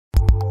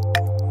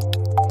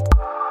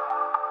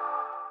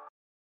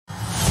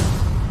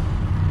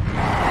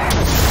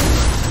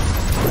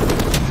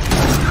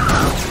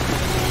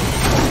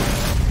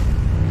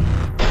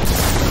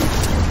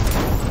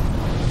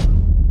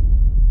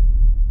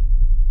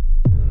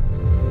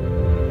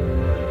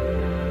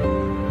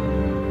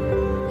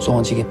So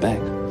once you get back?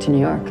 To New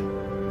York.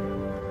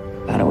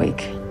 About a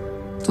week.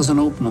 There's an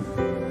opening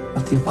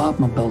at the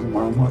apartment building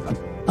where I'm working.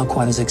 Not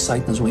quite as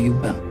exciting as where you've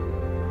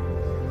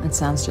been. That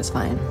sounds just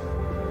fine.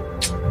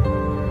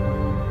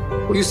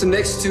 We'll use the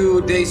next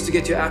 2 days to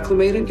get you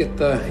acclimated, get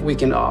the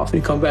weekend off. When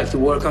you come back to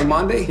work on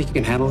Monday, think you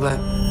can handle that?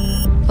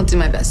 I'll do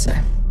my best,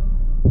 sir.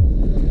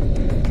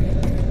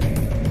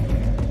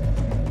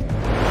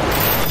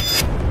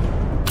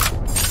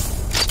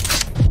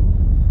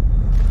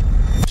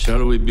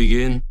 Shall we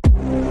begin?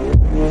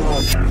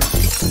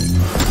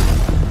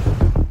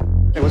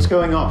 Hey, what's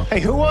going on? Hey,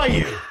 who are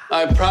you?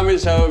 I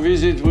promise our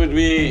visit would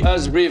be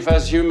as brief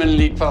as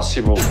humanly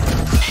possible.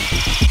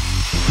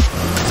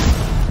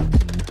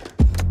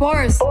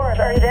 Boris,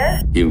 are you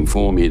there? He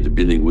informed me the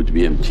building would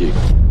be empty.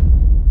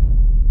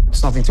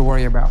 It's nothing to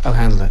worry about. I'll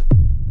handle it.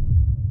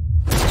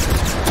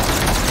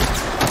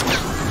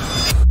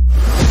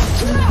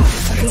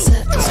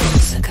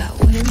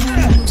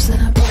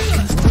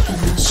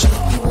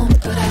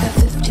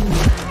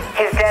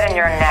 He's dead and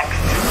you're next.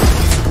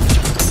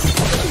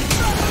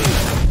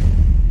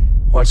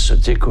 What's a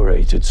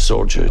decorated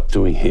soldier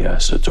doing here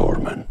as a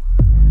doorman?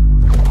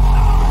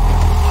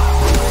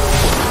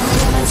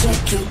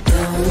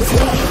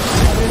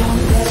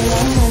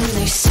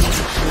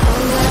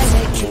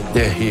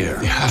 They're here.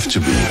 They have to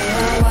be.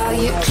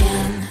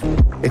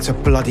 It's a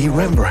bloody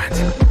Rembrandt.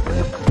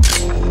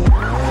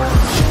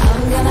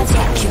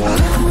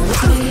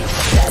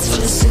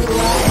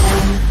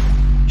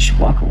 You should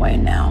walk away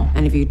now.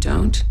 And if you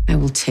don't, I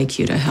will take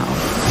you to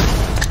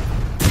hell.